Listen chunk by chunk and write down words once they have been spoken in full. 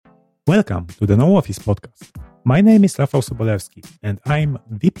Welcome to the No Office podcast. My name is Rafał Sobolewski and I'm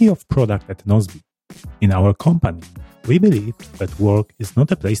VP of Product at Nozbe. In our company, we believe that work is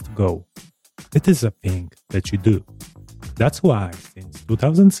not a place to go. It is a thing that you do. That's why since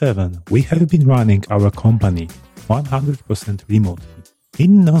 2007, we have been running our company 100% remotely.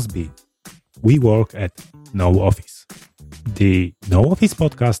 In Nozbe, we work at No Office. The No Office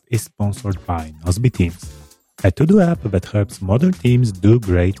podcast is sponsored by Nozbe Teams, a to-do app that helps modern teams do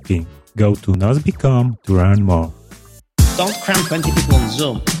great things. Go to nozbe.com to learn more. Don't cram 20 people on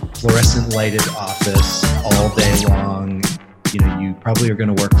Zoom. Fluorescent lighted office all day long. You probably are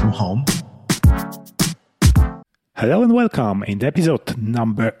going to work from home. Hello and welcome in the episode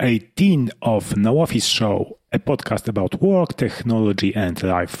number 18 of No Office Show, a podcast about work, technology and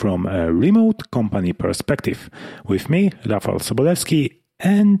life from a remote company perspective. With me, Rafał Sobolewski,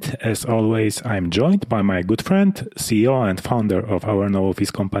 and as always, I'm joined by my good friend, CEO and founder of our No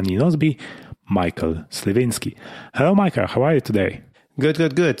Office company Nozbe, Michael Sliwinski. Hello, Michael. How are you today?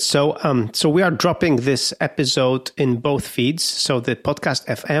 Good. So we are dropping this episode in both feeds, so the podcast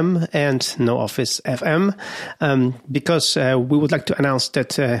FM and No Office FM, because we would like to announce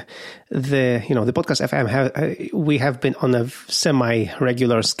that the podcast FM we have been on a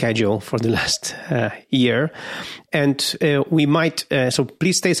semi-regular schedule for the last year, and we might. So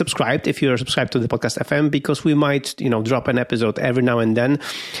please stay subscribed if you're subscribed to the podcast FM, because we might drop an episode every now and then,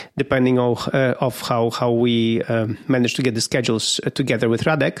 depending on of how we manage to get the schedules together with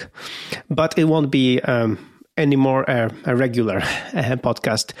Radek, but it won't be anymore a regular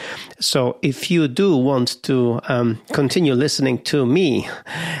podcast. So if you do want to continue listening to me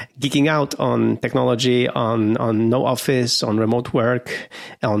geeking out on technology, on No Office, on remote work,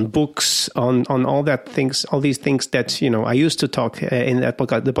 on books, on all these things that I used to talk in that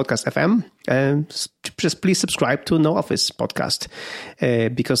podcast, the podcast FM, just please subscribe to No Office podcast,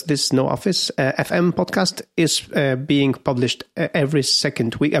 because this No Office FM podcast is being published every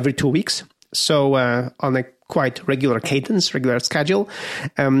 2 weeks. So on a quite regular cadence, regular schedule,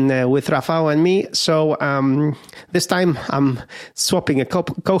 with Rafał and me. So this time I'm swapping a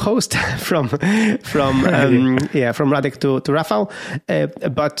co-host from Radek to Rafał.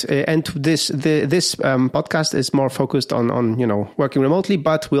 But this podcast is more focused on working remotely,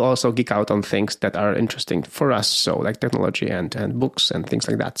 but we'll also geek out on things that are interesting for us. So like technology and books and things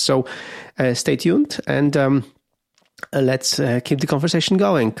like that. So stay tuned and let's keep the conversation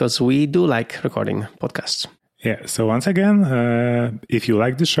going, because we do like recording podcasts. Yeah, so once again, if you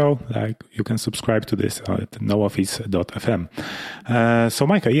like the show, you can subscribe to this at nooffice.fm. So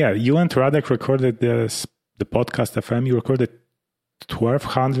Micah, you and Radek recorded the podcast FM. You recorded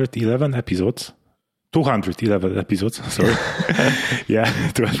 211 episodes. 211 episodes, sorry. Yeah,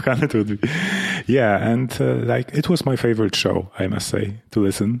 1200 would be. Yeah, and it was my favorite show, I must say, to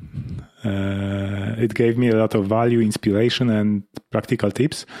listen. It gave me a lot of value, inspiration, and practical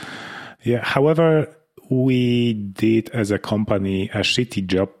tips. Yeah, however, we did as a company a shitty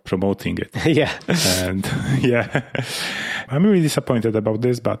job promoting it. Yeah. And I'm really disappointed about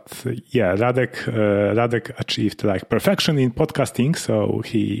this, but Radek achieved perfection in podcasting. So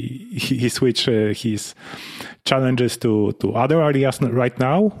he switched his challenges to other areas right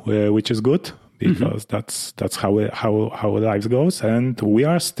now, which is good, because that's how life goes. And we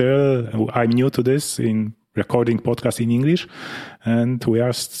are I'm new to this in recording podcasts in English, and we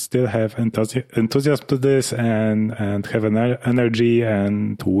are still have enthusiasm to this and have an energy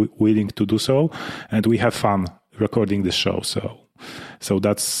and willing to do so, and we have fun recording this show. So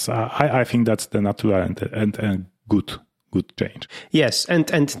that's I think that's the natural and good change. Yes, and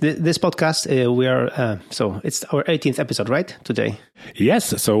this podcast we are so it's our 18th episode, right, today?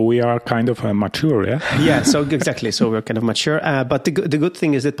 Yes, so we are kind of mature, yeah. Yeah, so exactly, so we're kind of mature. But the good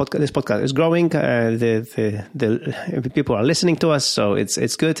thing is that this podcast is growing. The people are listening to us, so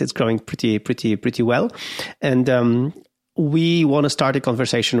it's good. It's growing pretty well, and we want to start a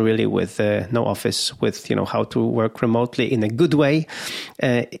conversation really with No Office, with how to work remotely in a good way,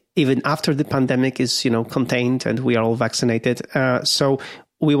 even after the pandemic is contained and we are all vaccinated. So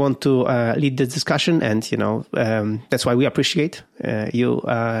we want to lead the discussion, and that's why we appreciate you,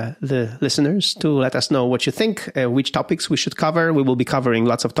 the listeners, to let us know what you think, which topics we should cover. We will be covering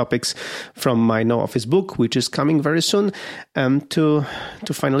lots of topics from my No Office book, which is coming very soon, to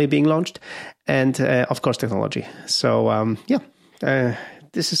finally being launched, and of course technology. So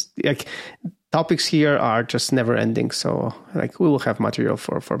this is topics here are just never ending. So we will have material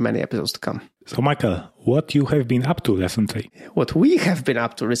for many episodes to come. So Michael, what you have been up to recently? What we have been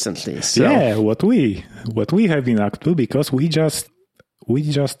up to recently. So. Yeah, what we have been up to, because we just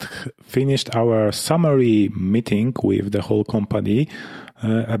finished our summary meeting with the whole company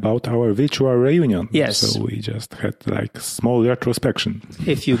about our virtual reunion. Yes. So we just had like small retrospection.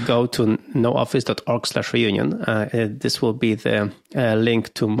 If you go to nooffice.org/reunion, this will be the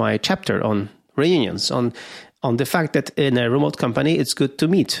link to my chapter on reunions, on the fact that in a remote company, it's good to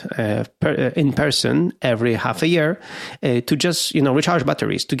meet in person every half a year to just, recharge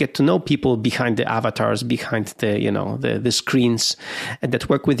batteries, to get to know people behind the avatars, behind the screens that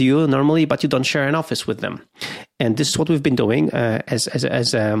work with you normally, but you don't share an office with them. And this is what we've been doing as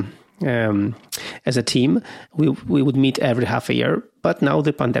a team. We would meet every half a year, but now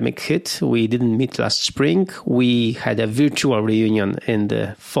the pandemic hit. We didn't meet last spring. We had a virtual reunion in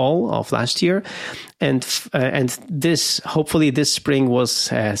the fall of last year, and hopefully this spring was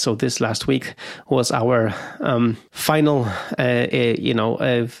this last week was our final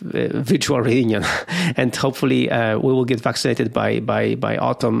virtual reunion, and hopefully we will get vaccinated by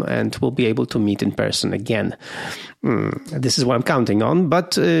autumn and we'll be able to meet in person again. This is what I'm counting on,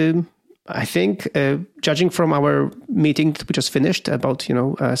 but I think, judging from our meeting that we just finished about,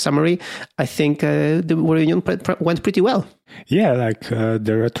 summary, I think the reunion went pretty well. Yeah, like the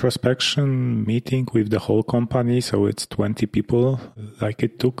retrospection meeting with the whole company, so it's 20 people, like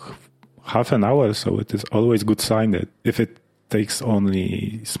it took half an hour, so it is always a good sign that if it takes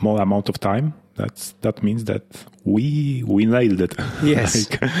only small amount of time, that means that we nailed it. Yes.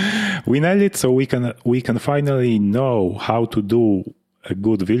 We nailed it, so we can finally know how to do a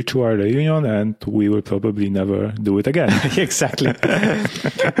good virtual reunion, and we will probably never do it again. Exactly.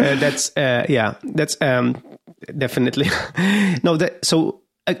 That's definitely. No, so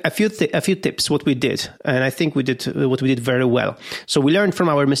a few tips what we did, and I think we did what we did very well. So we learned from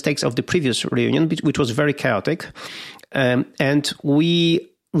our mistakes of the previous reunion, which was very chaotic, and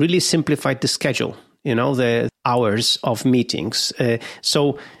we really simplified the schedule. The hours of meetings.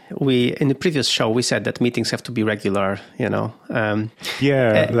 So in the previous show, we said that meetings have to be regular,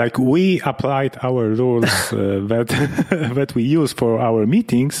 like we applied our rules that we use for our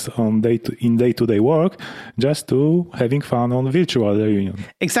meetings in day-to-day work, just to having fun on virtual reunion.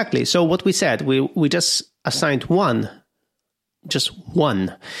 Exactly. So what we said, we just assigned one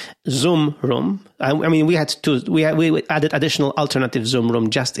Zoom room. I mean, we had two. We added additional alternative Zoom room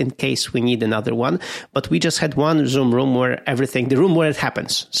just in case we need another one. But we just had one Zoom room the room where it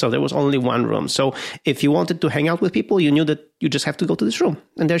happens. So there was only one room. So if you wanted to hang out with people, you knew that you just have to go to this room,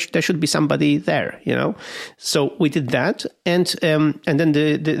 and there should be somebody there. So we did that, and then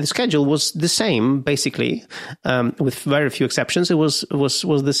the schedule was the same basically, with very few exceptions. It was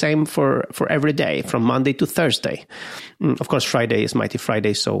the same for every day from Monday to Thursday. Of course, Friday is Mighty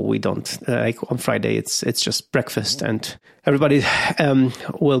Friday, so we don't on Friday. It's just breakfast, and everybody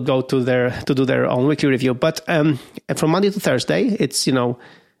will go to do their own weekly review. But from Monday to Thursday, it's a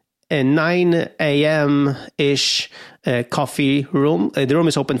 9 a.m. ish coffee room. The room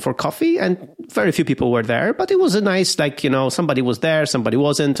is open for coffee, and very few people were there. But it was a nice, somebody was there, somebody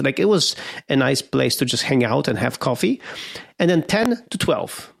wasn't. It was a nice place to just hang out and have coffee. And then 10 to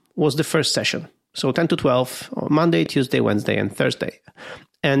 12 was the first session. So 10 to 12, Monday, Tuesday, Wednesday, and Thursday.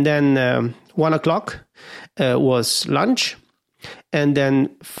 And then 1 o'clock was lunch. And then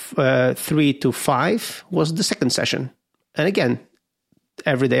 3 to 5 was the second session. And again,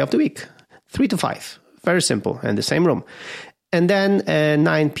 every day of the week, 3 to 5. Very simple, and the same room. And then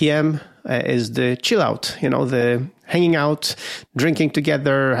 9 p.m. Is the chill out, the hanging out, drinking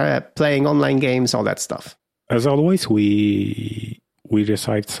together, playing online games, all that stuff. As always, we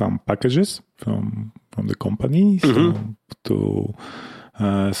received some packages from the company.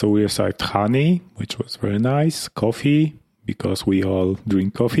 So we received honey, which was very nice, coffee, because we all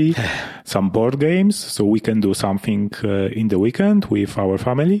drink coffee, some board games, so we can do something in the weekend with our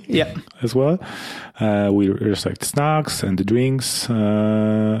family as well. We received snacks and drinks,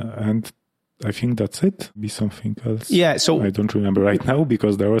 and I think that's it. Be something else. Yeah, so I don't remember right now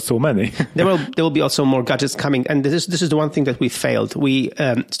because there were so many. there will be also more gadgets coming, and this is the one thing that we failed. We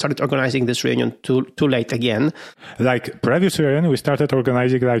started organizing this reunion too late again. Like previous reunion, we started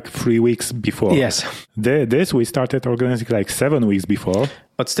organizing 3 weeks before. Yes. This we started organizing 7 weeks before.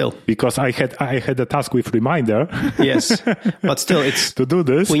 But still, because I had a task with reminder. Yes, but still, it's to do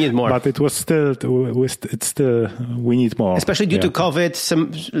this. We need more. But it was still we need more, especially due to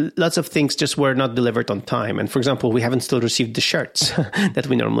COVID. Lots of things just were not delivered on time. And for example, we haven't still received the shirts that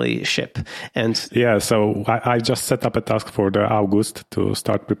we normally ship. And so I just set up a task for the August to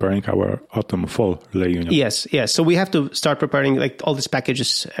start preparing our autumn fall reunion. Yes. So we have to start preparing all these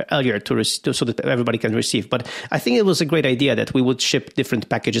packages earlier so that everybody can receive. But I think it was a great idea that we would ship different different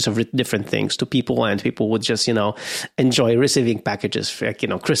packages of different things to people, and people would just, enjoy receiving packages, like,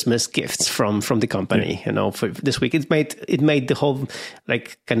 Christmas gifts from the company, for this week. It made the whole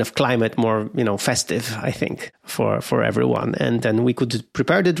kind of climate more, festive, I think, for everyone. And then we could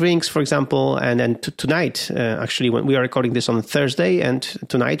prepare the drinks, for example, and then tonight, actually, when we are recording this on Thursday, and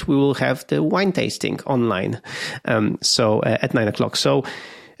tonight we will have the wine tasting online. So at 9:00. So,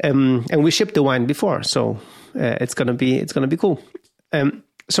 and we shipped the wine before, so it's gonna be cool.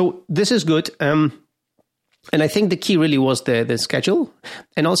 So this is good. And I think the key really was the schedule,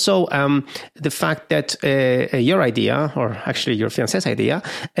 and also the fact that your idea, or actually your fiancé's idea,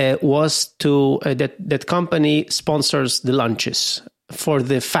 was to that company sponsors the lunches for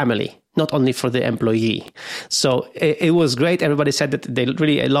the family, not only for the employee. So it was great. Everybody said that they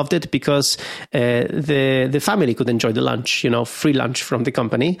really loved it because the family could enjoy the lunch, free lunch from the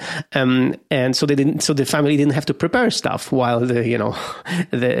company, and so the family didn't have to prepare stuff while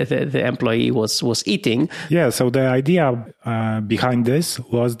the employee was eating. Yeah. So the idea behind this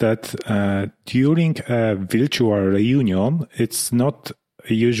was that during a virtual reunion, it's not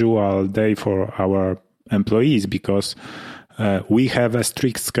a usual day for our employees because we have a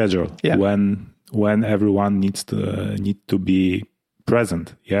strict schedule when everyone needs to be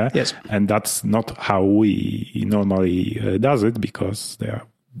present. Yeah. Yes. And that's not how we normally does it, because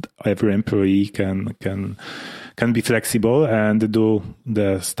every employee can be flexible and do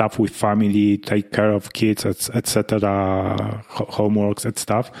the stuff with family, take care of kids, etc., homeworks and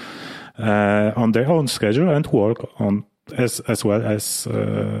stuff on their own schedule, and work on as well as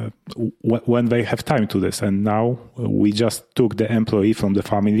when they have time to this. And now we just took the employee from the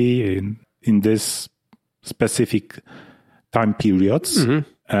family in this specific time periods. Mm-hmm.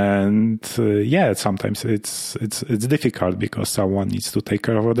 And sometimes it's difficult because someone needs to take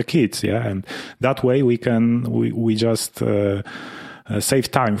care of the kids. Yeah. And that way we just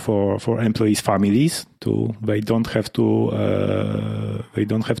save time for employees' families they don't have to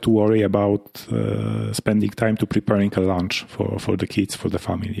worry about spending time to preparing a lunch for the kids, for the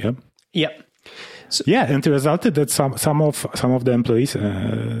family. Yeah. Yeah. So, and it resulted that some of the employees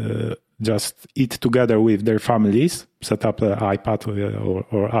just eat together with their families, set up an iPad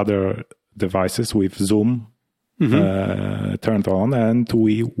or other devices with Zoom. Mm-hmm. Turned on, and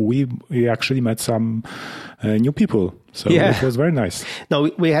we actually met some new people. So it was very nice.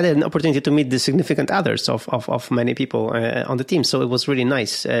 No, we had an opportunity to meet the significant others of many people on the team. So it was really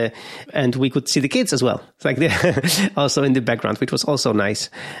nice. And we could see the kids as well, like also in the background, which was also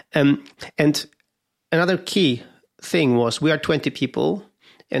nice. And another key thing was we are 20 people,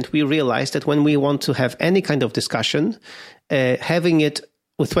 and we realized that when we want to have any kind of discussion, having it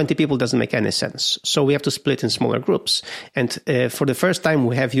with 20 people doesn't make any sense. So we have to split in smaller groups. And for the first time,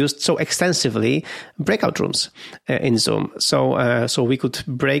 we have used so extensively breakout rooms in Zoom. So we could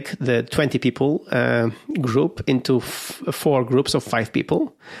break the 20 people group into 4 groups of 5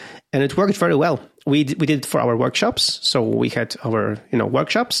 people. And it worked very well. We did it for our workshops. So we had our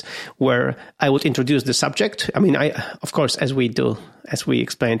workshops where I would introduce the subject. I mean, of course, as we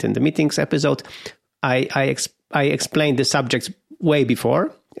explained in the meetings episode, I explained the subjects way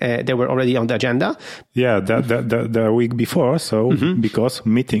before. They were already on the agenda. Yeah, the week before. So because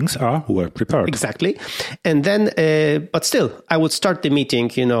meetings were prepared. Exactly. And then, but still, I would start the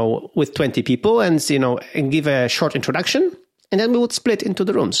meeting, with 20 people and give a short introduction. And then we would split into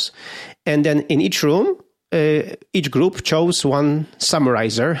the rooms. And then in each room, each group chose one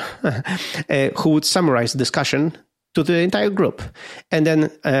summarizer who would summarize the discussion to the entire group. And then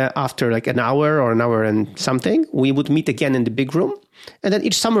after like an hour or an hour and something, we would meet again in the big room. And then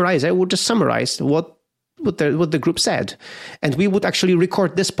each summarizer would just summarize what the group said. And we would actually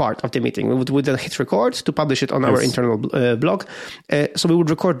record this part of the meeting. We would then hit record to publish it on our internal blog. So we would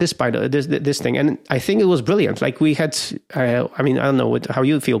record this part, this thing. And I think it was brilliant. Like we had, I don't know how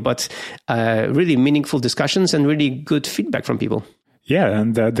you feel, but really meaningful discussions and really good feedback from people. Yeah.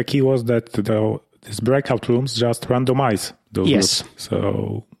 And the key was that these breakout rooms just randomize those groups.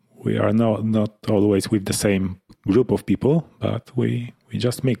 So we are not always with the same group of people, but we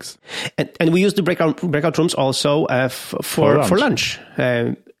just mix. And we use the breakout rooms also for lunch.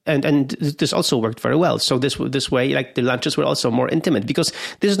 And this also worked very well. So this way, like the lunches were also more intimate, because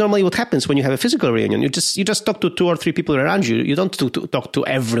this is normally what happens when you have a physical reunion. You just talk to 2 or 3 people around you. You don't talk to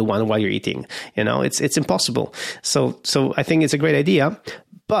everyone while you're eating. It's impossible. So I think it's a great idea.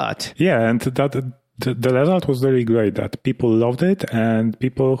 But and that the result was very great. That people loved it, and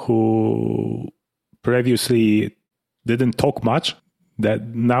people who previously didn't talk much,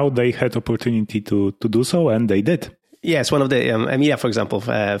 that now they had opportunity to do so, and they did. Yes, one of the Emilia, for example,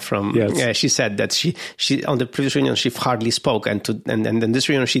 she said that she on the previous reunion she hardly spoke, and this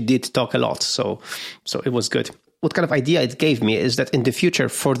reunion she did talk a lot. So it was good. What kind of idea it gave me is that in the future,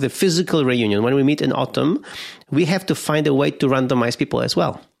 for the physical reunion, when we meet in autumn, we have to find a way to randomize people as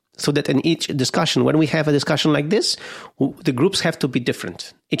well. So that in each discussion, when we have a discussion like this, the groups have to be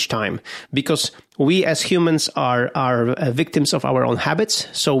different each time, because we as humans are victims of our own habits.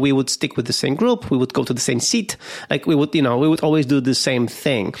 So we would stick with the same group. We would go to the same seat. Like we would always do the same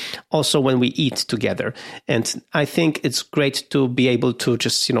thing. Also when we eat together. And I think it's great to be able to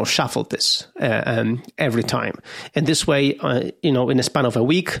just, shuffle this every time. And this way, in a span of a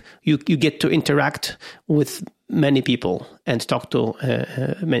week, you get to interact with many people and talk to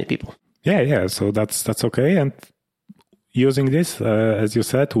many people. Yeah. So that's okay. And using this, as you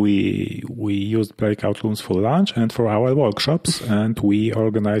said, we used breakout rooms for lunch and for our workshops, and we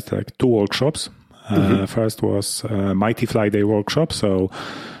organized like 2 workshops. First was Mighty Friday workshop, so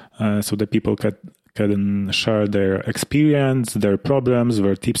the people can share their experience, their problems,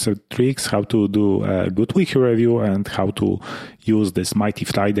 their tips and tricks, how to do a good wiki review, and how to use this Mighty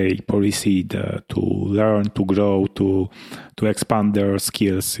Friday policy to learn, to grow, to expand their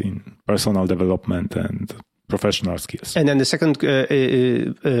skills in personal development and professional skills. And then the second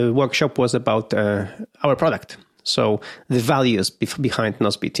workshop was about our product. So the values behind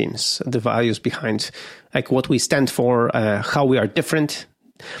Nozbe Teams, the values behind like what we stand for, how we are different.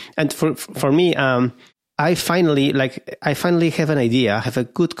 And for me, I finally have an idea, have a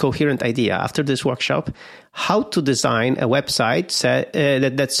good coherent idea after this workshop, how to design a website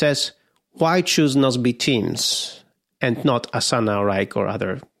that says, why choose Nozbe Teams and not Asana or Rike or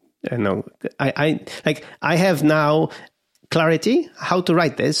other. I have now clarity how to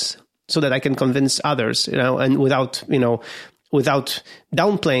write this so that I can convince others, and without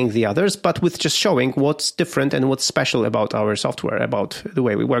downplaying the others, but with just showing what's different and what's special about our software, about the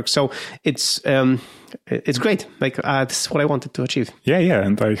way we work. So it's great. This is what I wanted to achieve. Yeah.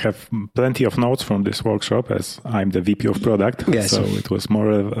 And I have plenty of notes from this workshop as I'm the VP of product. Yes. So it was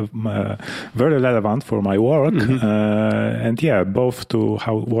more very relevant for my work. And yeah, both to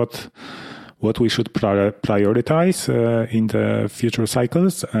what we should prioritize in the future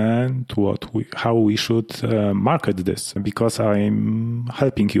cycles, and how we should market this, because I'm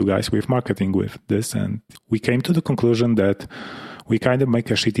helping you guys with marketing with this. And we came to the conclusion that we kind of make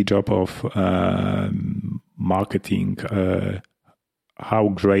a shitty job of marketing how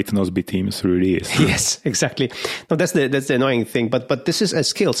great Nozbe Teams really is. Yes, exactly. No, that's the annoying thing. But this is a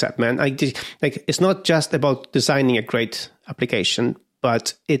skill set, man. It's not just about designing a great application,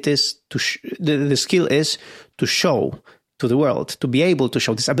 but it is the skill is to show to the world, to be able to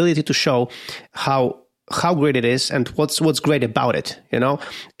show this ability to show how great it is and what's great about it.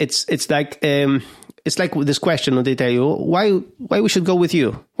 It's like this question when they tell you why we should go with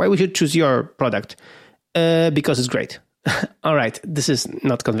you, why we should choose your product, because it's great. All right, this is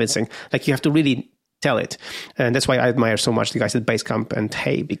not convincing. Like you have to really tell it. And that's why I admire so much the guys at Basecamp and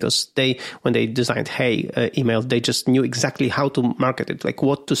Hey, because when they designed Hey email, they just knew exactly how to market it, like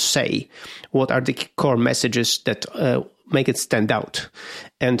what to say, what are the core messages that make it stand out.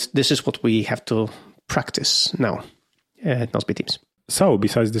 And this is what we have to practice now at Nozbe Teams. So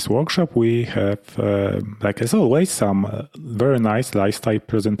besides this workshop, we have, as always, some very nice lifestyle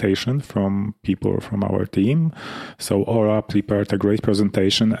presentation from people from our team. So Aura prepared a great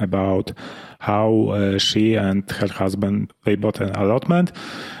presentation about how she and her husband, they bought an allotment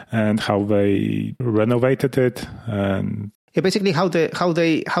and how they renovated it. And basically how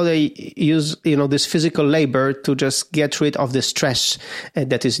they use this physical labor to just get rid of the stress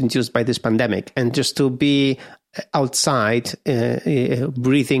that is induced by this pandemic, and just to be outside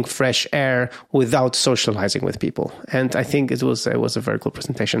breathing fresh air without socializing with people. And I think it was a very cool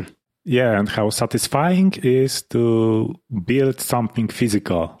presentation. Yeah, and how satisfying is to build something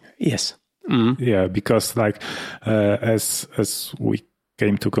physical. Yes. Mm-hmm. Yeah, because as we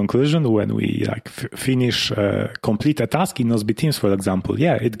came to conclusion when we complete a task in Nozbe Teams, for example,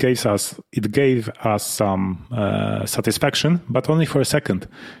 it gave us some satisfaction, but only for a second,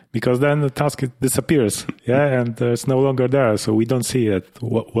 because then the task disappears, and it's no longer there, so we don't see it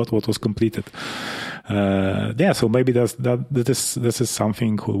what was completed. So maybe this is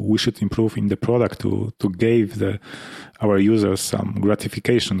something we should improve in the product to give our users some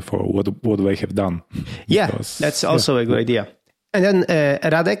gratification for what they have done. Yeah, that's also a good idea. And then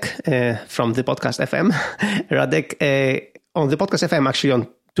Radek from the Podcast FM. Radek on the Podcast FM, actually on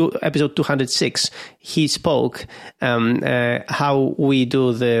episode 206, he spoke how he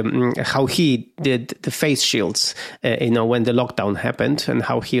did the face shields, when the lockdown happened, and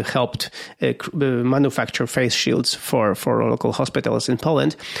how he helped manufacture face shields for local hospitals in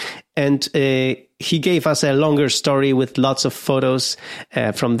Poland. And he gave us a longer story with lots of photos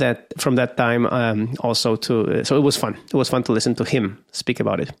from that time. So it was fun. It was fun to listen to him speak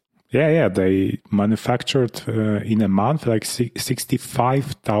about it. Yeah. They manufactured in a month like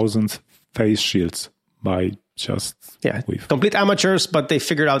 65,000 face shields by just complete amateurs, but they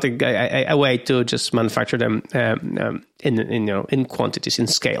figured out a way to just manufacture them in quantities, in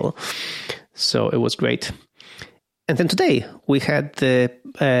scale. So it was great. And then today we had the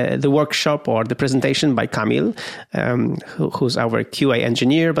workshop or the presentation by Kamil, who's our QA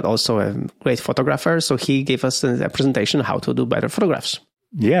engineer, but also a great photographer. So he gave us a presentation on how to do better photographs.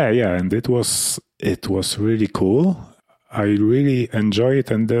 Yeah, and it was really cool. I really enjoyed it,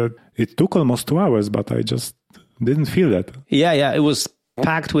 and it took almost 2 hours, but I just didn't feel that. Yeah, it was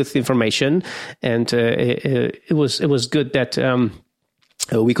packed with information, and it was good that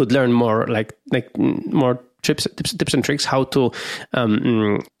we could learn more, like more tips and tricks, how to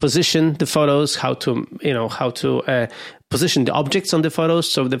position the photos, how to position the objects on the photos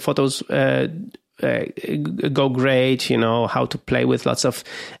so the photos go great, how to play with lots of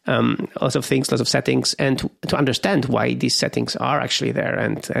things, lots of settings, and to understand why these settings are actually there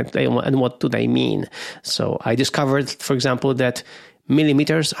and what do they mean. So I discovered, for example, that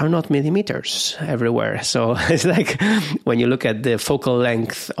millimeters are not millimeters everywhere. So it's like when you look at the focal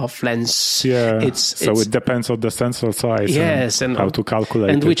length of lens, it depends on the sensor size. Yes, and how to calculate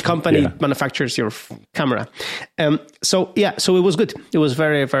and which company manufactures your camera. So it was good. It was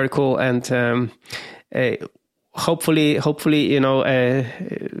very, very cool, and hopefully,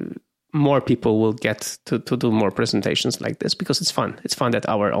 more people will get to do more presentations like this, because it's fun. It's fun that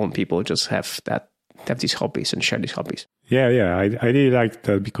our own people just have these hobbies and share these hobbies. Yeah. I really like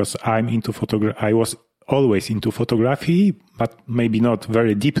that, because I'm into photography. I was always into photography, but maybe not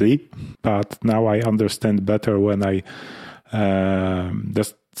very deeply. But now I understand better when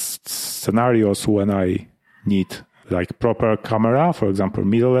the scenarios when I need like proper camera, for example,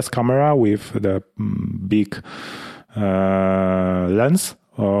 mirrorless camera with the big lens,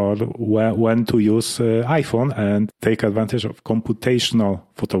 or when to use iPhone and take advantage of computational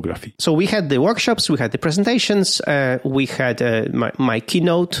photography. So we had the workshops, we had the presentations, we had my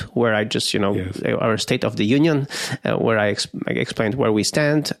keynote where I just, our State of the Union, where I explained where we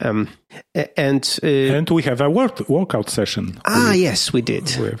stand. And we have a workout session. Yes, we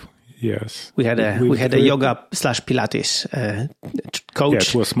did. Yes, we had a yoga / Pilates coach. Yeah,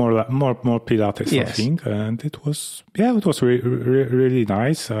 it was more Pilates, yes. I think, and it was really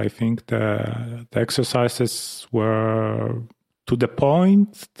nice. I think the exercises were to the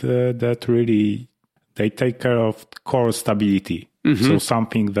point that really they take care of core stability. Mm-hmm. So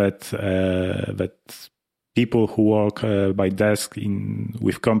something that people who work by desk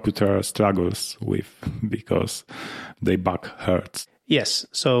with computer struggles with, because their back hurts. Yes,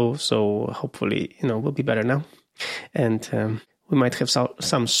 so hopefully, we'll be better now. And we might have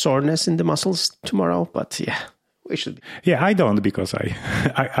some soreness in the muscles tomorrow, but yeah, we should be. Yeah, I don't, because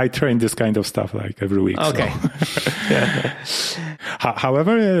I train this kind of stuff like every week. Okay. So.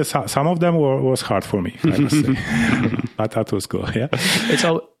 However, some of them was hard for me, I must say. But that was cool, yeah. It's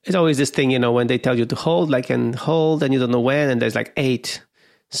always this thing, when they tell you to hold, and you don't know when, and there's like 8,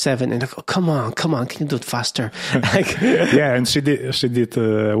 7, and like, oh, come on, can you do it faster? Yeah, and she did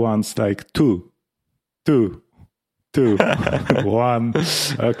once like 2, 1.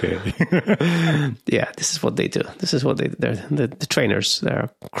 Okay. Yeah, this is what they do. They're the trainers. They're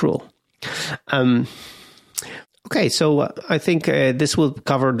cruel. Okay, so I think this will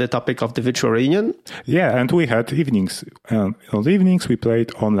cover the topic of the virtual reunion. Yeah, and we had evenings. On the evenings, we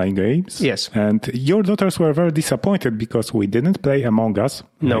played online games. Yes. And your daughters were very disappointed because we didn't play Among Us.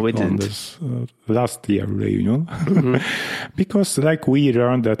 No, we didn't. On this last year reunion. Mm-hmm. Because we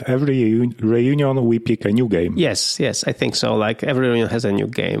learned that every reunion, we pick a new game. Yes, I think so. Like every reunion has a new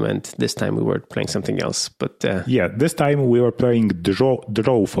game, and this time we were playing something else. But this time we were playing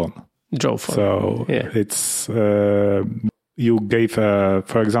Drawphone. So yeah. It's you gave,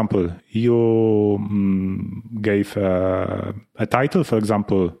 for example, gave a title, for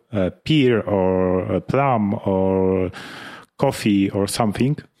example, pear or a plum or coffee or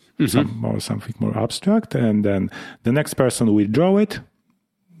something, mm-hmm. or something more abstract, and then the next person will draw it.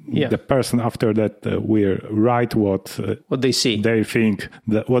 Yeah. The person after that will write what they see. They think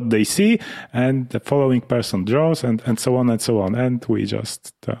what they see, and the following person draws, and so on and so on. And we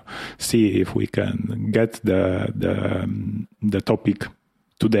just see if we can get the topic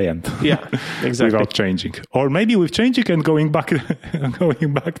to the end. Yeah, exactly. Without changing. Or maybe with changing and going back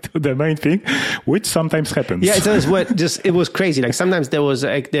going back to the main thing, which sometimes happens. Yeah, it was crazy. Like sometimes there was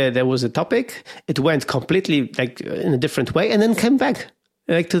a topic, it went completely like in a different way and then came back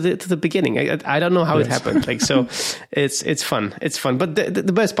like to the beginning. I don't know how it happened. Like so, it's fun. It's fun. But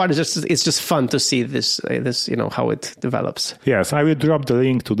the best part is it's just fun to see this how it develops. Yes, I will drop the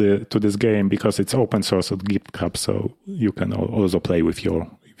link to this game because it's open source at GitHub, so you can also play with your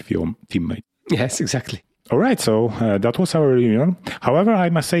teammate. Yes, exactly. All right, so that was our reunion. However, I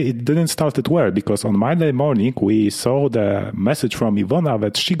must say it didn't start it well because on Monday morning we saw the message from Ivona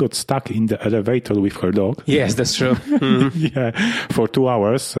that she got stuck in the elevator with her dog. Yes, that's true. Mm-hmm. Yeah, for 2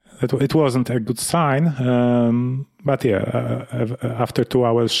 hours. It wasn't a good sign, but yeah, after 2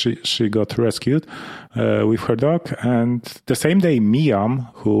 hours she got rescued with her dog. And the same day, Miam,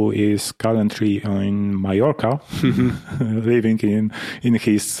 who is currently in Mallorca, living in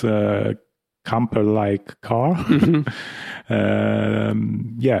his camper-like car.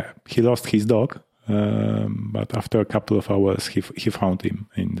 He lost his dog, but after a couple of hours, he found him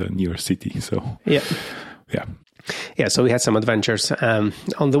in the near city. So yeah. So we had some adventures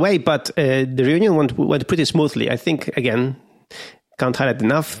on the way, but the reunion went pretty smoothly. I think again, can't highlight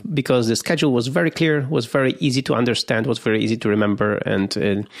enough because the schedule was very clear, was very easy to understand, was very easy to remember, and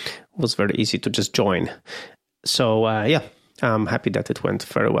it was very easy to just join. So I'm happy that it went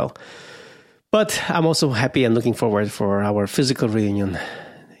very well. But I'm also happy and looking forward for our physical reunion,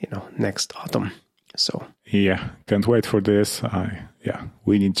 next autumn. So yeah, can't wait for this.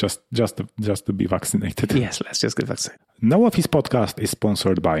 We need just to be vaccinated. Yes, let's just get vaccinated. No Office podcast is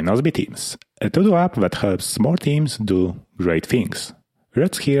sponsored by Nozbe Teams, a to-do app that helps small teams do great things.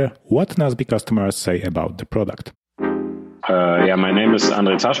 Let's hear what Nozbe customers say about the product. My name is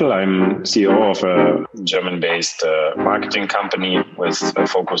André Taschel. I'm CEO of a German-based marketing company with a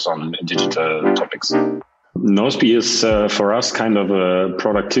focus on digital topics. Nozbe is for us kind of a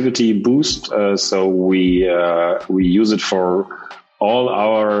productivity boost. So we use it for all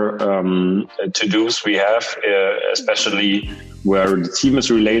our to-dos we have, especially where the team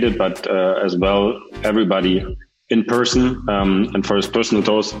is related, but as well everybody in person, and for his personal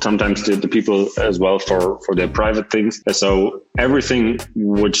goals, sometimes the people as well for their private things. So everything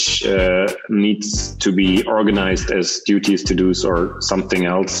which needs to be organized as duties, to-dos, or something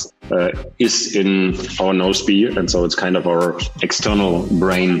else is in our Nozbe. And so it's kind of our external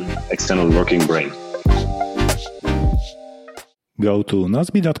working brain. Go to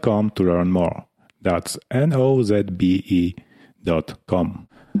nozbe.com to learn more. That's nozbe.com.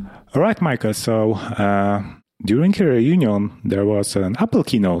 All right, Michael, so during your reunion, there was an Apple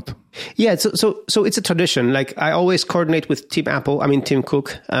keynote. Yeah, so it's a tradition. Like I always coordinate with Tim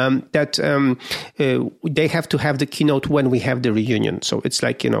Cook, that they have to have the keynote when we have the reunion. So it's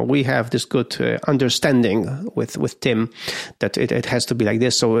like, we have this good understanding with Tim that it has to be like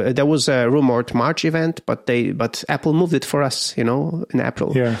this. So there was a rumored March event, but Apple moved it for us, in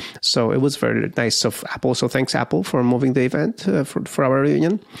April. Yeah. So it was very nice of Apple. So thanks Apple for moving the event for our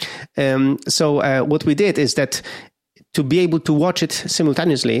reunion. So what we did is that to be able to watch it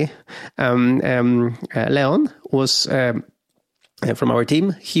simultaneously, Leon was from our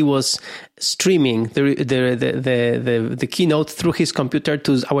team. He was streaming the keynote through his computer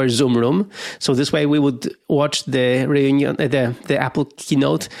to our Zoom room. So this way we would watch the reunion, the Apple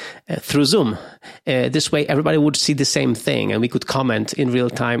keynote through Zoom. This way everybody would see the same thing, and we could comment in real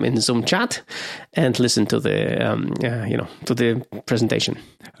time in Zoom chat and listen to the presentation.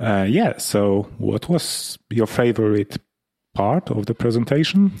 So what was your favorite part of the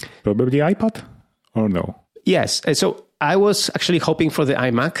presentation? Probably the iPad, or no? Yes. So I was actually hoping for the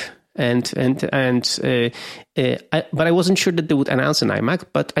iMac, but I wasn't sure that they would announce an iMac.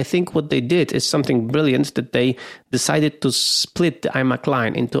 But I think what they did is something brilliant, that they decided to split the iMac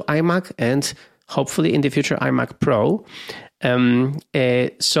line into iMac and hopefully in the future iMac Pro.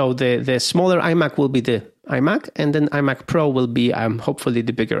 So the smaller iMac will be the iMac, and then iMac Pro will be hopefully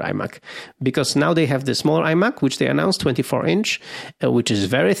the bigger iMac, because now they have the smaller iMac, which they announced 24-inch, which is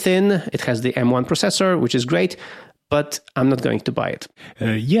very thin. It has the M1 processor, which is great, but I'm not going to buy it.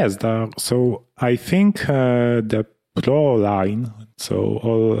 So I think the Pro line, so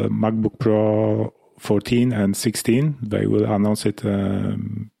all MacBook Pro 14 and 16, they will announce it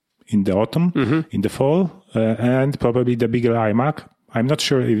in the autumn, in the fall, and probably the bigger iMac. I'm not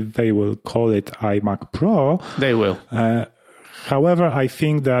sure if they will call it iMac Pro. They will. However, I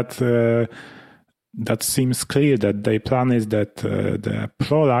think that that seems clear that their plan is that the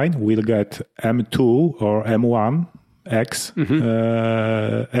Pro line will get M2 or M1X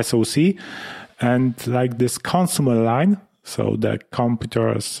SoC, and like this consumer line, So the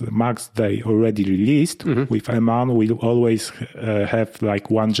computers, Macs they already released with M1 will always have like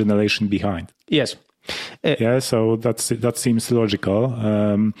one generation behind. Yes. So that seems logical.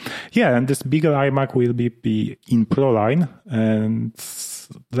 And this bigger iMac will be in Pro line, and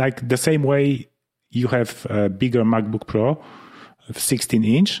like the same way you have a bigger MacBook Pro,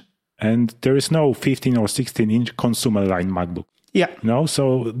 16-inch, and there is no 15 or 16-inch consumer line MacBook. Yeah.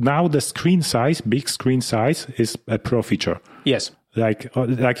 So now the screen size, big screen size, is a Pro feature. Yes. Like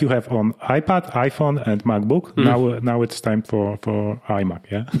you have on iPad, iPhone, and MacBook. Now it's time for iMac.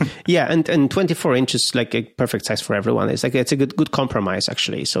 Yeah. Yeah, and 24 inches like a perfect size for everyone. It's a good compromise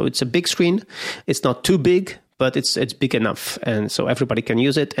actually. So it's a big screen. It's not too big, but it's big enough, and so everybody can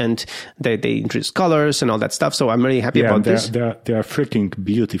use it. And they introduce colors and all that stuff. So I'm really happy about this. They are freaking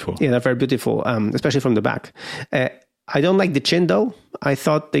beautiful. Yeah, they're very beautiful, especially from the back. I don't like the chin though. I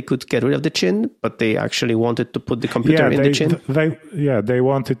thought they could get rid of the chin, but they actually wanted to put the computer in the chin. They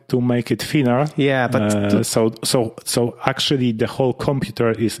wanted to make it thinner. Yeah, but so actually the whole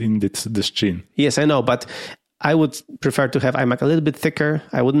computer is in this chin. Yes, I know, but I would prefer to have iMac a little bit thicker.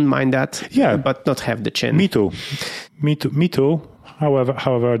 I wouldn't mind that. Yeah, but not have the chin. Me too.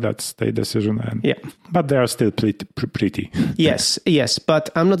 However, that's their decision. But they are still pretty. Yes,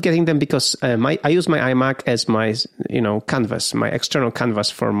 but I'm not getting them because I use my iMac as my canvas, my external canvas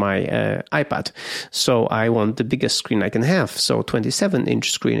for my iPad. So I want the biggest screen I can have. So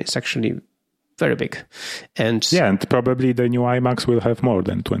 27-inch screen is actually very big, and probably the new iMacs will have more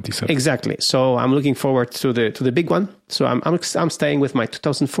than 27. Exactly. So I'm looking forward to the big one. So I'm staying with my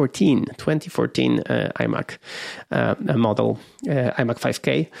 2014 iMac model, iMac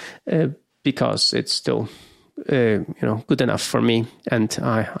 5K, because it's still good enough for me, and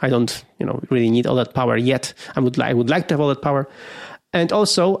I don't really need all that power yet. I would like to have all that power. And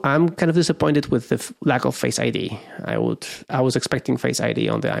also, I'm kind of disappointed with the lack of Face ID. I was expecting Face ID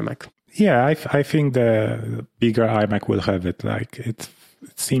on the iMac. Yeah, I think the bigger iMac will have it. Like it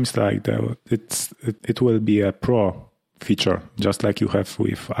seems like it will be a Pro feature, just like you have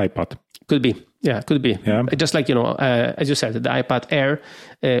with iPad. Could be. Yeah, could be. Yeah. Just like, as you said, the iPad Air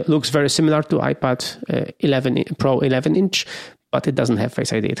looks very similar to iPad 11 Pro 11-inch, but it doesn't have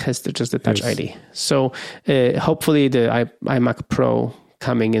Face ID. It has just the Touch ID. So hopefully the iMac Pro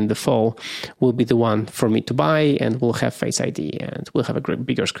coming in the fall will be the one for me to buy, and will have Face ID, and we'll have a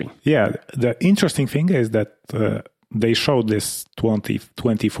bigger screen. Yeah, the interesting thing is that they showed this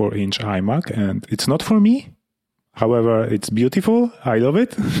 24-inch iMac, and it's not for me. However, it's beautiful. I love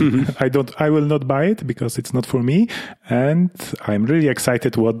it. I will not buy it because it's not for me, and I'm really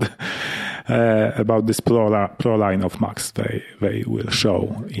excited about this Pro line of Macs they will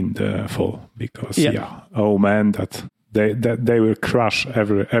show in the fall, because oh man, that they will crush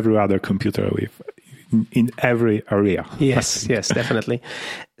every other computer in every area. Yes, definitely.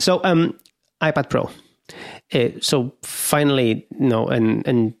 So iPad Pro. So finally,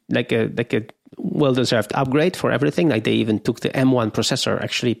 and like a well-deserved upgrade for everything. Like they even took the M1 processor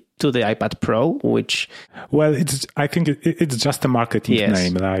actually to the iPad Pro, which I think it's just a marketing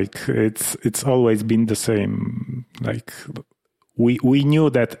name. Like it's always been the same. Like we knew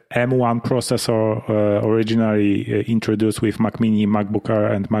that M1 processor originally introduced with Mac Mini, MacBook Air,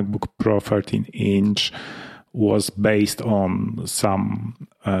 and MacBook Pro 13-inch was based on some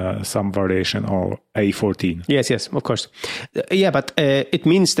variation or A14. Yes, of course. But it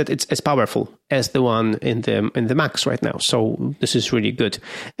means that it's as powerful as the one in the Macs right now. So this is really good.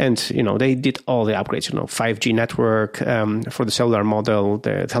 And they did all the upgrades. 5G network for the cellular model,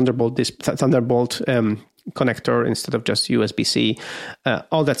 the Thunderbolt connector instead of just USB-C,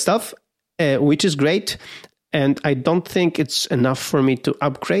 all that stuff, which is great. And I don't think it's enough for me to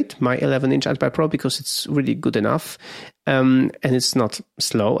upgrade my 11-inch iPad Pro because it's really good enough. And it's not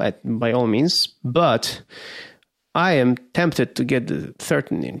slow by all means. But I am tempted to get the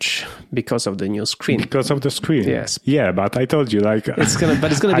 13-inch because of the new screen. Because of the screen? Yes. Yeah, but I told you, it's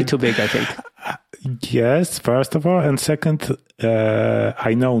gonna be too big, I think. Yes, first of all. And second,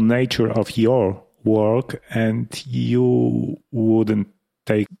 I know nature of your work, and you wouldn't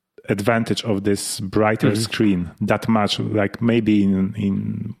take advantage of this brighter screen that much, like maybe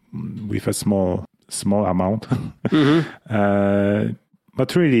in with a small amount.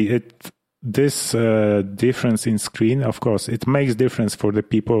 But really, this difference in screen, of course, it makes difference for the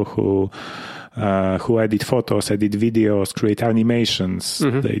people who edit photos, edit videos, create animations.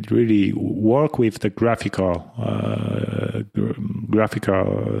 They really work with the graphical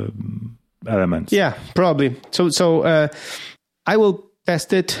elements. Yeah, probably. So I will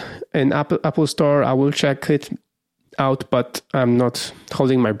test it in Apple Store. I will check it out, but I'm not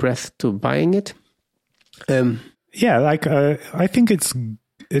holding my breath to buying it. Yeah, like I think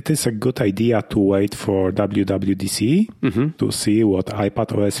it is a good idea to wait for WWDC to see what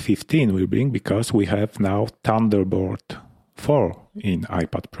iPadOS 15 will bring, because we have now Thunderbolt 4 in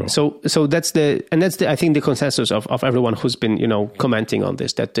iPad Pro. So that's I think the consensus of everyone who's been commenting on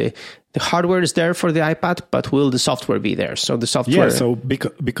this, that the hardware is there for the iPad, but will the software be there? So the software. Yeah. So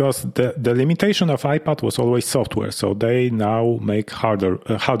because the limitation of iPad was always software, so they now make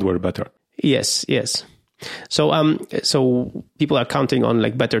hardware better. Yes. So people are counting on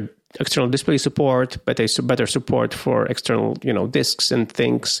like better external display support, better support for external disks and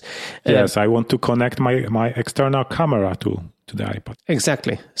things. Yes, I want to connect my external camera to the iPad.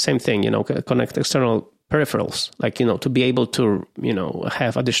 Exactly, same thing. Connect external peripherals, like to be able to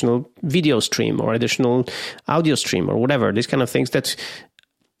have additional video stream or additional audio stream or whatever. These kind of things that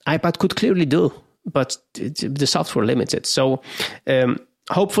iPad could clearly do, but the software limits it. So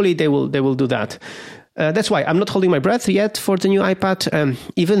hopefully they will do that. That's why I'm not holding my breath yet for the new iPad,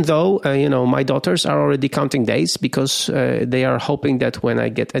 even though, my daughters are already counting days, because they are hoping that when I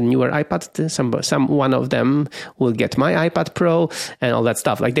get a newer iPad, one of them will get my iPad Pro and all that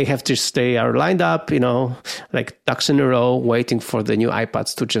stuff. Like they are lined up, like ducks in a row, waiting for the new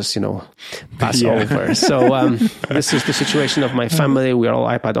iPads to just, pass over. So this is the situation of my family. We are all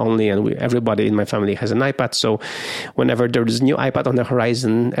iPad only, and everybody in my family has an iPad. So whenever there is a new iPad on the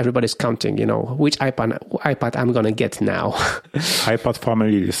horizon, everybody's counting, which iPad I'm going to get now. iPad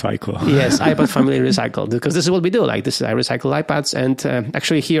family recycle. Yes, iPad family recycle, because this is what we do. Like I recycle iPads, and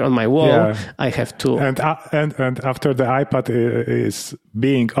actually here on my wall, I have two. And after the iPad is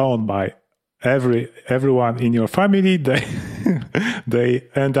being owned by everyone in your family, they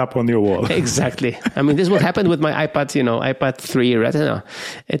end up on your wall. Exactly. I mean, this is what happened with my iPad, iPad 3 Retina.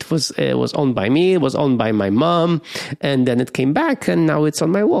 It was owned by me, it was owned by my mom, and then it came back, and now it's on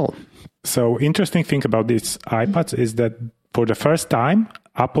my wall. So interesting thing about these iPads is that for the first time,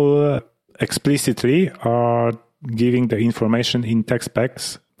 Apple explicitly are giving the information in text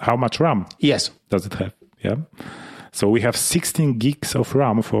specs how much RAM does it have. Yeah. So we have 16 gigs of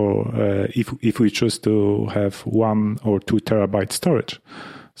RAM for if we choose to have 1 or 2 terabyte storage.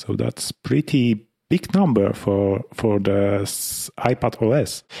 So that's pretty big number for the iPad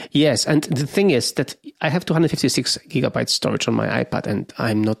OS. Yes, and the thing is that I have 256 gigabytes storage on my iPad, and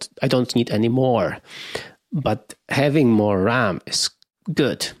I don't need any more. But having more RAM is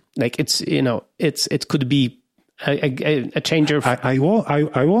good. Like it could be a changer. I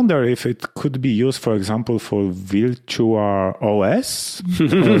wonder if it could be used, for example, for virtual OS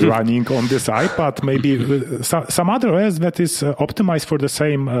running on this iPad. Maybe some other OS that is optimized for the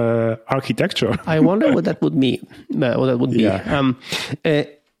same architecture. I wonder what that would be. Yeah.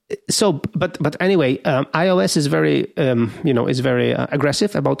 But anyway, iOS is very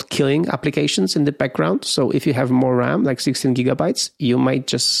aggressive about killing applications in the background. So if you have more RAM, like 16 gigabytes, you might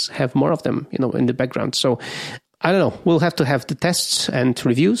just have more of them, in the background. So I don't know. We'll have to have the tests and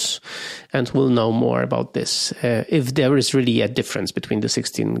reviews, and we'll know more about this. If there is really a difference between the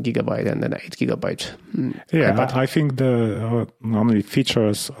 16 gigabyte and the 8 gigabyte. iPad. I think the normally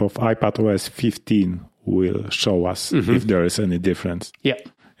features of iPadOS 15 will show us if there is any difference. Yeah.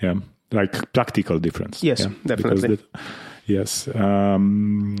 Yeah. Like practical difference. Yes, definitely. Yes. So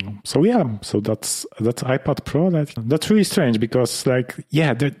that's iPad Pro. That's really strange, because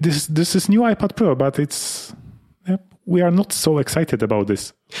this is new iPad Pro, but we are not so excited about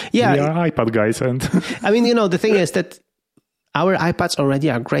this. Yeah, we are iPad guys, and I mean, the thing is that our iPads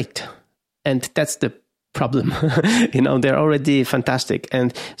already are great, and that's the problem. They're already fantastic,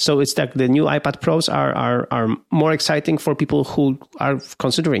 and so it's like the new iPad Pros are more exciting for people who are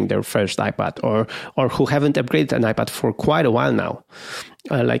considering their first iPad or who haven't upgraded an iPad for quite a while now.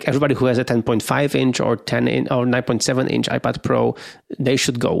 Like everybody who has a 10.5 inch or 10 inch or 9.7 inch iPad Pro, they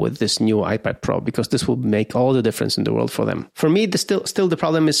should go with this new iPad Pro, because this will make all the difference in the world for them. For me, still the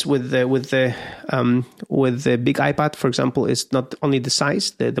problem is with the big iPad, for example, is not only the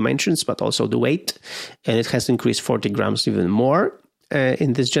size, the dimensions, but also the weight, and it has increased 40 grams even more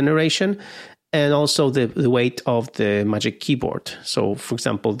in this generation, and also the weight of the Magic Keyboard. So, for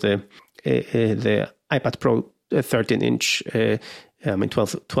example, the iPad Pro 13 inch.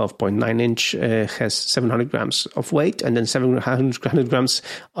 12.9 inch has 700 grams of weight, and then 700 grams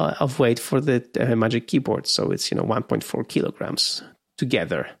of weight for the Magic Keyboard. So it's 1.4 kilograms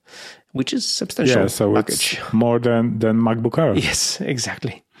together, which is substantial. Yeah, so package. It's more than MacBook Air. Yes,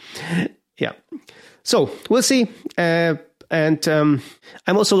 exactly. Yeah. So we'll see. And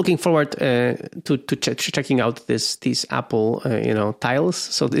I'm also looking forward to checking out these Apple tiles.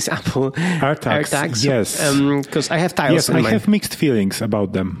 So this Apple AirTags. Yes, because I have tiles. Yes, I have mixed feelings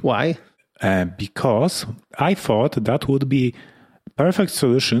about them. Why? because I thought that would be perfect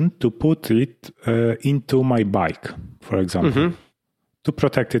solution to put it into my bike, for example, to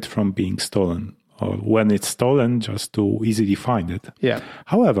protect it from being stolen, or when it's stolen, just to easily find it. Yeah.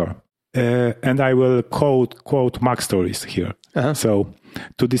 However, and I will quote Mac Stories here. So,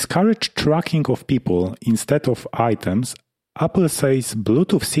 to discourage tracking of people instead of items, Apple says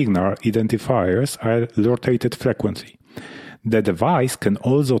Bluetooth signal identifiers are rotated frequently. The device can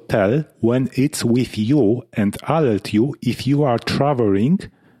also tell when it's with you and alert you if you are traveling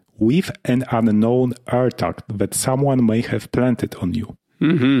with an unknown AirTag that someone may have planted on you.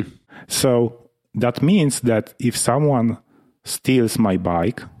 So that means that if someone steals my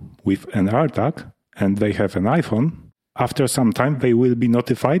bike with an AirTag and they have an iPhone, after some time they will be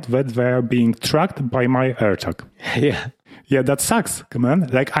notified that they are being tracked by my AirTag. Yeah, that sucks, man.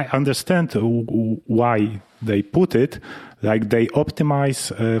 Like, I understand why they put it. Like, they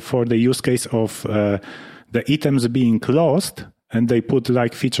optimize for the use case of the items being lost, and they put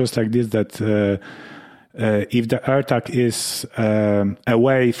like features like this that if the AirTag is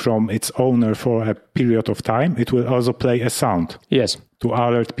away from its owner for a period of time, it will also play a sound. Yes. To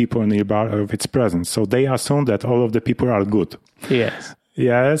alert people nearby of its presence. So they assume that all of the people are good. Yes.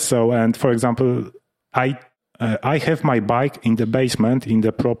 Yeah. So, and for example, I have my bike in the basement in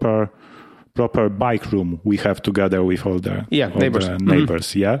the proper bike room we have together with all the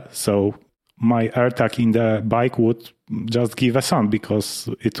neighbors. Yeah. So my AirTag in the bike would just give a sound because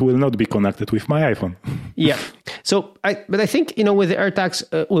it will not be connected with my iPhone. Yeah. So, but I think, with the AirTags,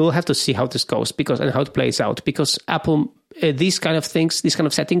 we'll have to see how this goes and how it plays out, because Apple, these kind of things, these kind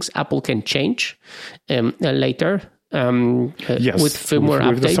of settings, Apple can change later with firmware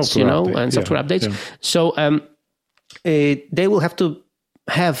updates, and software updates. Yeah. So they will have to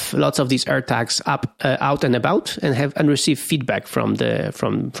have lots of these AirTags out and about and receive feedback from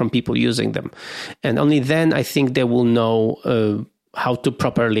people using them, and only then I think they will know how to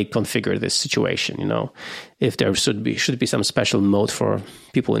properly configure this situation. If there should be some special mode for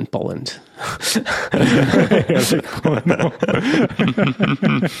people in Poland.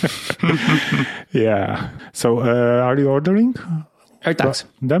 Yeah. So are you ordering AirTags?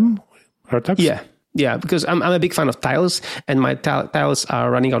 Them AirTags? Yeah, because I'm a big fan of tiles, and my tiles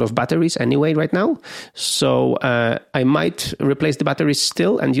are running out of batteries anyway right now. So I might replace the batteries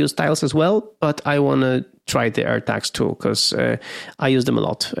still and use tiles as well, but I want to try the AirTags too, because I use them a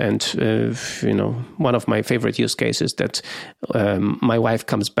lot. And, one of my favorite use cases that my wife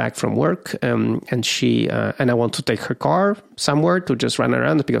comes back from work and I want to take her car somewhere to just run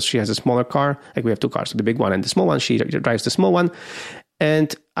around, because she has a smaller car. Like, we have two cars, the big one and the small one. She drives the small one.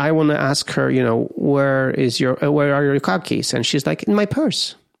 And I want to ask her, where are your car keys? And she's like, in my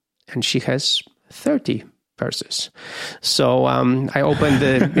purse. And she has 30 purses. So I open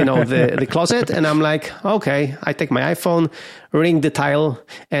the closet, and I'm like, okay, I take my iPhone, ring the tile,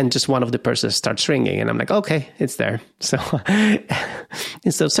 and just one of the purses starts ringing. And I'm like, okay, it's there. So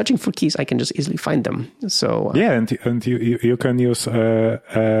instead of searching for keys, I can just easily find them. So and you can use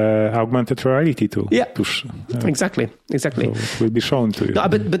augmented reality too. Exactly. So it will be shown to you. No,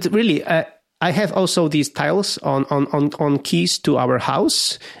 but really, I have also these tiles on keys to our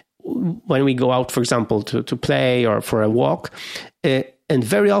house when we go out, for example, to play or for a walk. And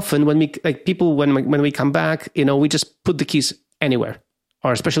very often when we come back, we just put the keys anywhere,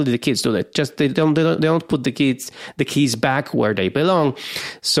 or especially the kids do that. Just they don't put the keys back where they belong.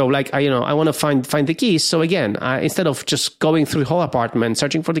 So I want to find the keys. So again, instead of just going through the whole apartment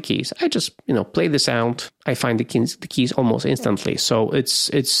searching for the keys, I just play the sound. I find the keys almost instantly. So it's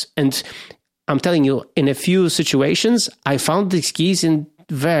and I'm telling you, in a few situations, I found these keys in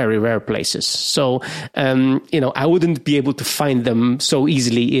very rare places. So, I wouldn't be able to find them so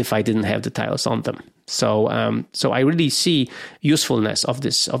easily if I didn't have the tiles on them. So I really see usefulness of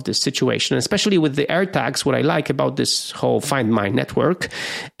this situation, especially with the AirTags. What I like about this whole Find My network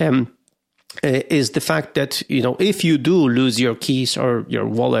is the fact that, if you do lose your keys or your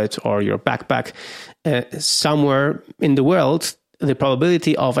wallet or your backpack somewhere in the world, the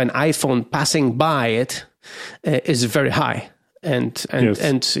probability of an iPhone passing by it is very high. And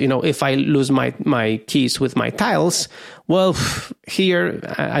if I lose my keys with my tiles, well, here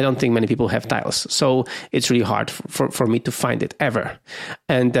I don't think many people have tiles, so it's really hard for me to find it ever.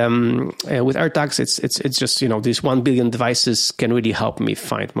 And with AirTags, it's just these 1 billion devices can really help me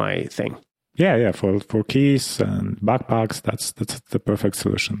find my thing. Yeah. For keys and backpacks, that's the perfect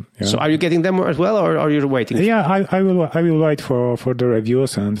solution. Yeah. So, are you getting them as well, or are you waiting? Yeah, I will wait for the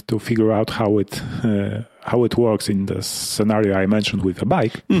reviews and to figure out how it works in the scenario I mentioned with a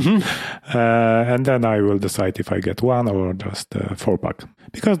bike, and then I will decide if I get one or just a 4-pack.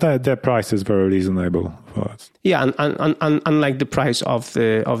 Because the price is very reasonable for us. Yeah, unlike the price of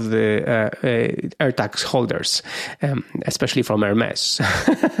the AirTags holders, especially from Hermes.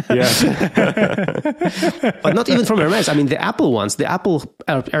 Yes. But not even from Hermes. I mean, the Apple ones, the Apple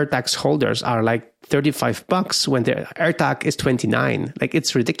AirTags holders are like $35 when the AirTag is $29. Like,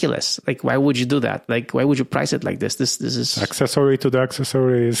 it's ridiculous. Like, why would you do that? Like, why would you price it like this? This is accessory to the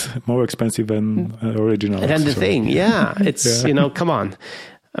accessory is more expensive than original. And then the thing, yeah, it's come on.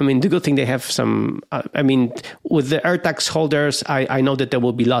 I mean, the good thing they have some. With the AirTags holders, I know that there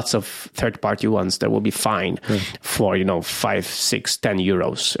will be lots of third-party ones that will be fine for 5, 6, 10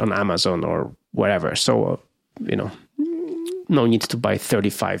 euros on Amazon or wherever. So no need to buy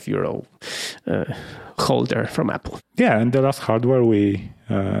 €35 holder from Apple. Yeah, and the last hardware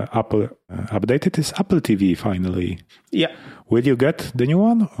Apple updated is Apple TV finally. Yeah. Will you get the new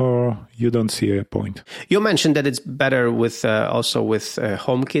one, or you don't see a point? You mentioned that it's better with also with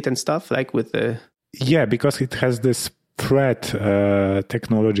HomeKit and stuff, like with the... Yeah, because it has this thread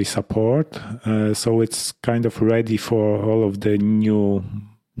technology support, so it's kind of ready for all of the new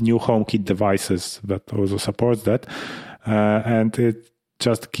HomeKit devices that also supports that. And it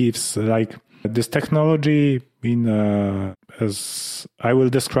just gives like this technology as I will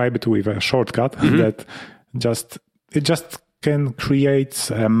describe it with a shortcut that it just can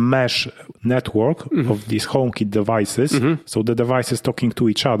create a mesh network of these HomeKit devices. So the device is talking to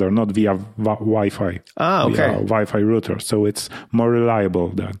each other, not via Wi-Fi. Via Wi-Fi router. So it's more reliable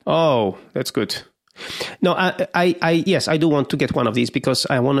then. Oh, that's good. No, yes, I do want to get one of these because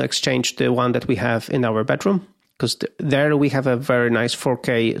I want to exchange the one that we have in our bedroom. Because there we have a very nice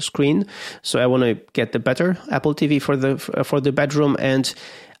 4K screen, so I want to get the better Apple TV for the bedroom, and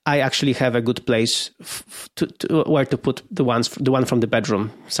I actually have a good place where to put the one from the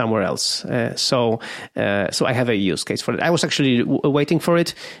bedroom somewhere else. So I have a use case for it. I was actually waiting for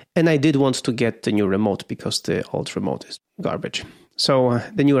it, and I did want to get the new remote because the old remote is garbage. So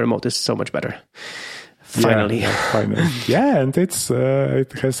the new remote is so much better. Finally. Yeah, and it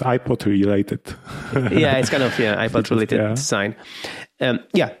has iPod related. Yeah, it's kind of iPod related design.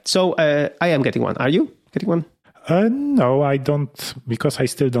 So I am getting one. Are you getting one? No, I don't, because I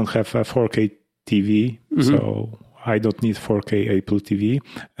still don't have a 4K TV, so I don't need 4K Apple TV.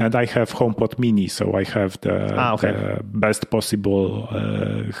 And I have HomePod Mini, so I have the best possible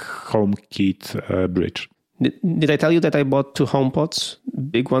HomeKit bridge. Did I tell you that I bought 2 HomePods,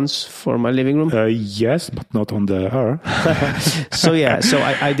 big ones, for my living room? Yes, but not on the air. So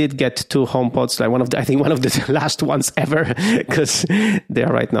I did get 2 HomePods, like one of the last ones ever, because they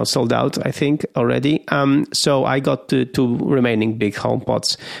are right now sold out, I think, already. So I got the 2 remaining big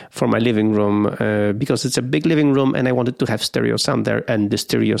HomePods for my living room because it's a big living room and I wanted to have stereo sound there, and the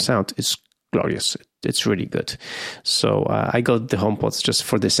stereo sound is glorious. It's really good. So I got the HomePods just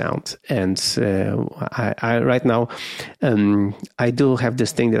for the sound. And I right now, I do have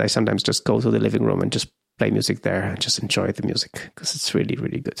this thing that I sometimes just go to the living room and just play music there and just enjoy the music because it's really,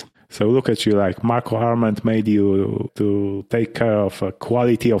 really good. So look at you, like Marco Arment made you to take care of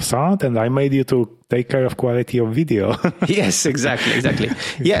quality of sound, and I made you to take care of quality of video. Yes, exactly.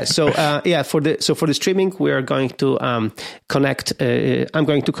 Yeah. So for the streaming, we are going to connect. I'm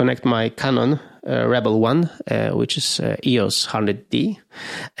going to connect my Canon Rebel 1, which is EOS 100D.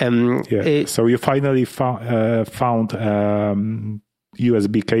 So you finally found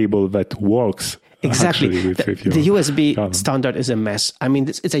USB cable that works. Exactly. The USB Canon standard is a mess. I mean,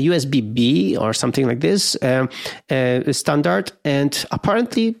 it's a USB-B or something like this standard, and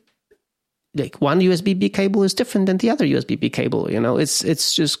apparently, like one USB-B cable is different than the other USB-B cable.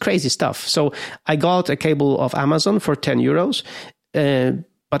 It's just crazy stuff. So I got a cable of Amazon for €10.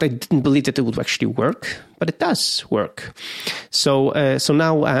 But I didn't believe that it would actually work, but it does work. So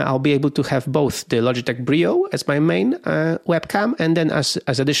now I'll be able to have both the Logitech Brio as my main webcam, and then as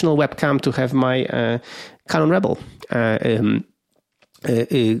additional webcam to have my Canon Rebel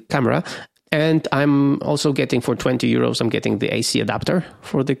camera. And I'm also getting for €20, I'm getting the AC adapter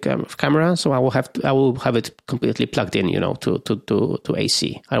for the camera. So I will have it completely plugged in, to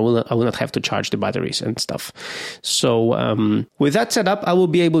AC. I will not have to charge the batteries and stuff. So with that setup, I will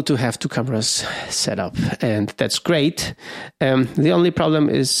be able to have 2 cameras set up, and that's great. The only problem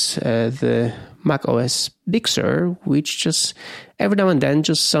is the Mac OS Big Sur, which just every now and then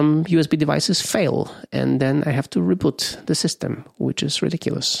just some USB devices fail, and then I have to reboot the system, which is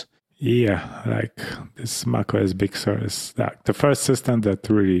ridiculous. Yeah, like this macOS Big Sur is the first system that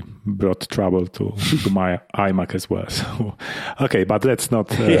really brought trouble to my iMac as well. So, okay, but let's not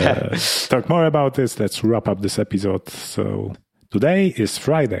talk more about this. Let's wrap up this episode. So today is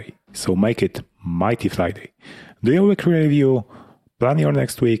Friday, so make it Mighty Friday. Do your weekly review, plan your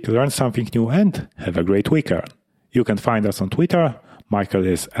next week, learn something new, and have a great weekend. You can find us on Twitter. Michael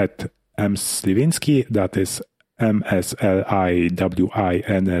is at msliwinski, that is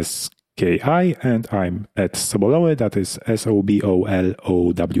MSLIWINSKI, and I'm at Sobolowy, that is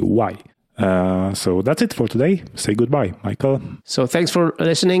SOBOLOWY. So that's it for today. Say goodbye, Michael. So thanks for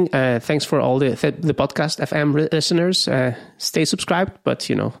listening. Thanks for all the podcast FM listeners. Stay subscribed, but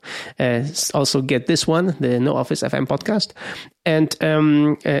also get this one, the No Office FM podcast. And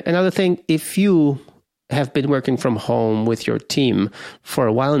another thing, if you have been working from home with your team for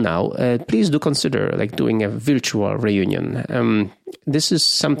a while now, please do consider doing a virtual reunion. This is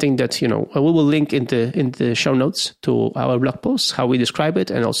something that we will link in the show notes to our blog posts, how we describe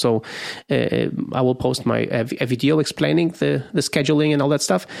it, and also I will post a video explaining the scheduling and all that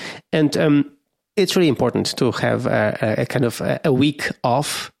stuff. And it's really important to have a kind of a week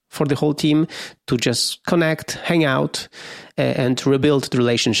off for the whole team to just connect, hang out, and rebuild the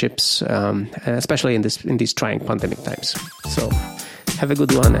relationships, especially in these trying pandemic times. So have a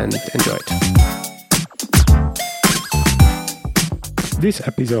good one and enjoy it. This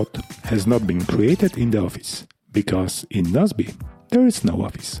episode has not been created in the office, because in Nozbe there is no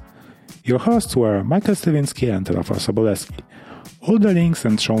office. Your hosts were Michael Sliwinski and Rafał Sobolewski. All the links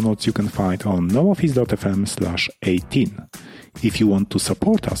and show notes you can find on nooffice.fm/18. If you want to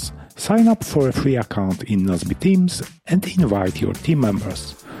support us, sign up for a free account in Nozbe Teams and invite your team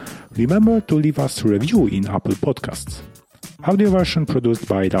members. Remember to leave us a review in Apple Podcasts. Audio version produced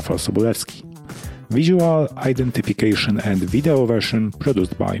by Rafał Sobolewski. Visual identification and video version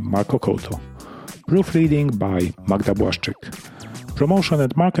produced by Marco Couto. Proofreading by Magda Błaszczyk. Promotion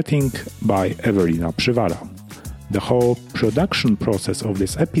and marketing by Ewelina Przywara. The whole production process of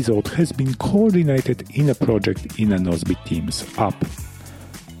this episode has been coordinated in a project in a Nozbe Teams app.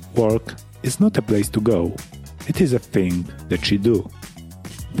 Work is not a place to go. It is a thing that you do.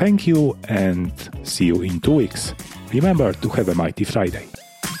 Thank you and see you in 2 weeks. Remember to have a mighty Friday.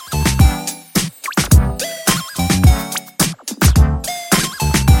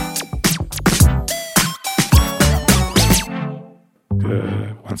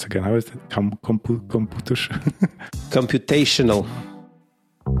 Once again, how is it? Computational.